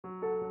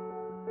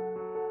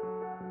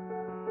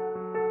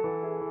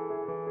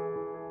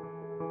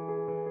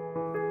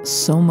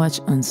So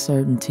much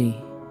uncertainty,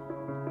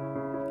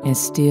 and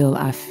still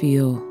I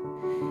feel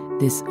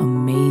this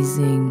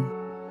amazing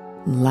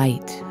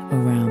light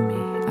around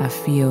me. I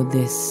feel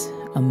this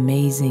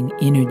amazing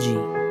energy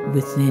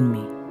within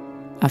me.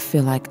 I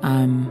feel like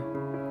I'm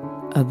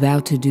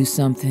about to do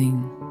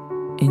something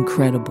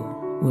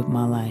incredible with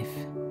my life.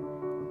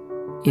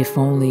 If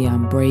only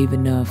I'm brave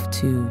enough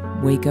to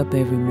wake up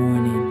every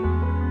morning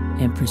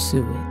and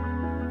pursue it.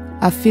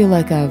 I feel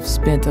like I've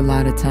spent a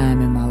lot of time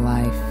in my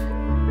life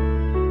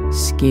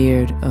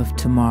scared of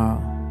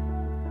tomorrow,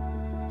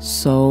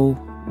 so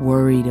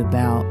worried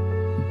about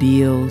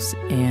bills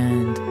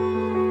and,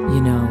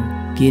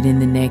 getting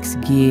the next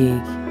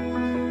gig,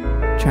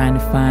 trying to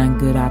find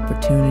good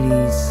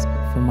opportunities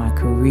for my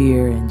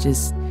career, and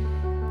just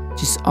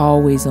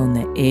always on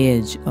the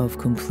edge of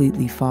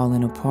completely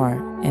falling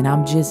apart. And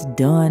I'm just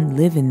done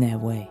living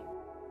that way.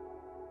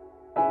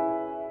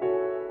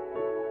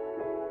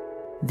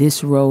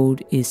 This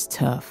road is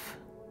tough.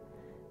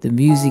 The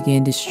music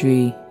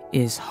industry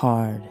is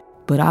hard.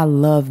 But I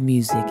love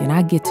music, and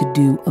I get to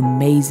do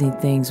amazing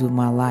things with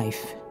my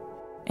life.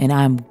 And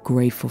I'm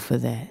grateful for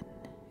that,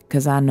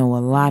 because I know a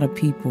lot of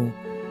people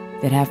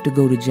that have to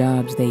go to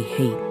jobs they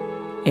hate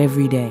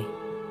every day.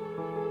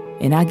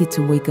 And I get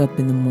to wake up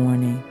in the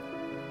morning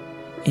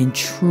and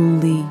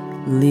truly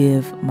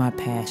live my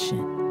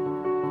passion.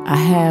 I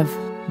have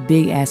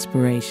big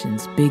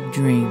aspirations, big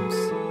dreams,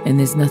 and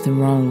there's nothing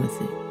wrong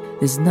with it.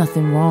 There's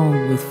nothing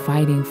wrong with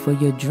fighting for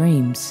your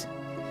dreams,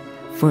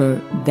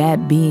 for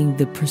that being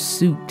the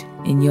pursuit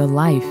in your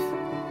life.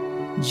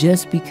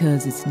 Just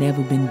because it's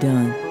never been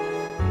done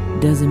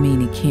doesn't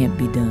mean it can't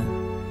be done.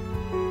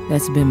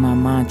 That's been my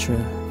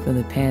mantra for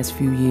the past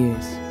few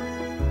years.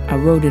 I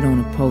wrote it on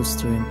a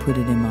poster and put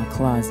it in my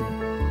closet,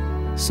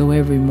 so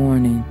every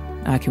morning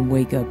I can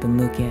wake up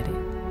and look at it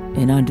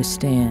and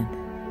understand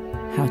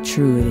how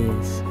true it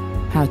is,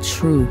 how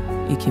true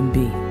it can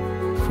be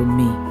for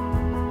me.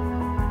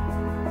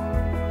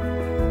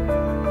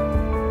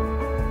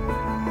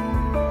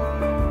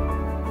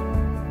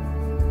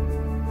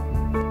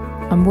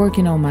 I'm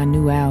working on my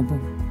new album,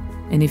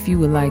 and if you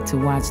would like to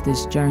watch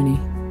this journey,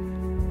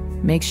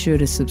 make sure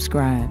to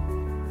subscribe.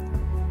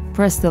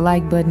 Press the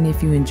like button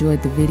if you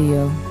enjoyed the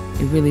video.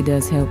 It really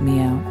does help me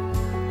out.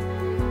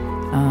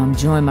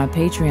 Join my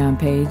Patreon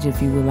page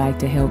if you would like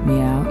to help me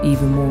out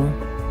even more.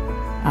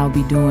 I'll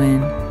be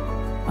doing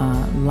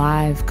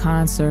live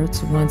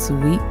concerts once a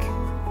week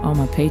on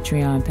my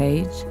Patreon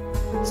page.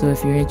 So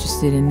if you're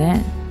interested in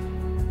that,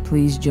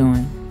 please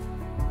join.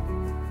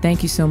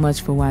 Thank you so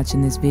much for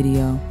watching this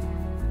video.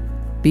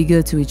 Be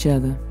good to each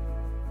other.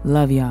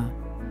 Love y'all.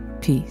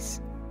 Peace.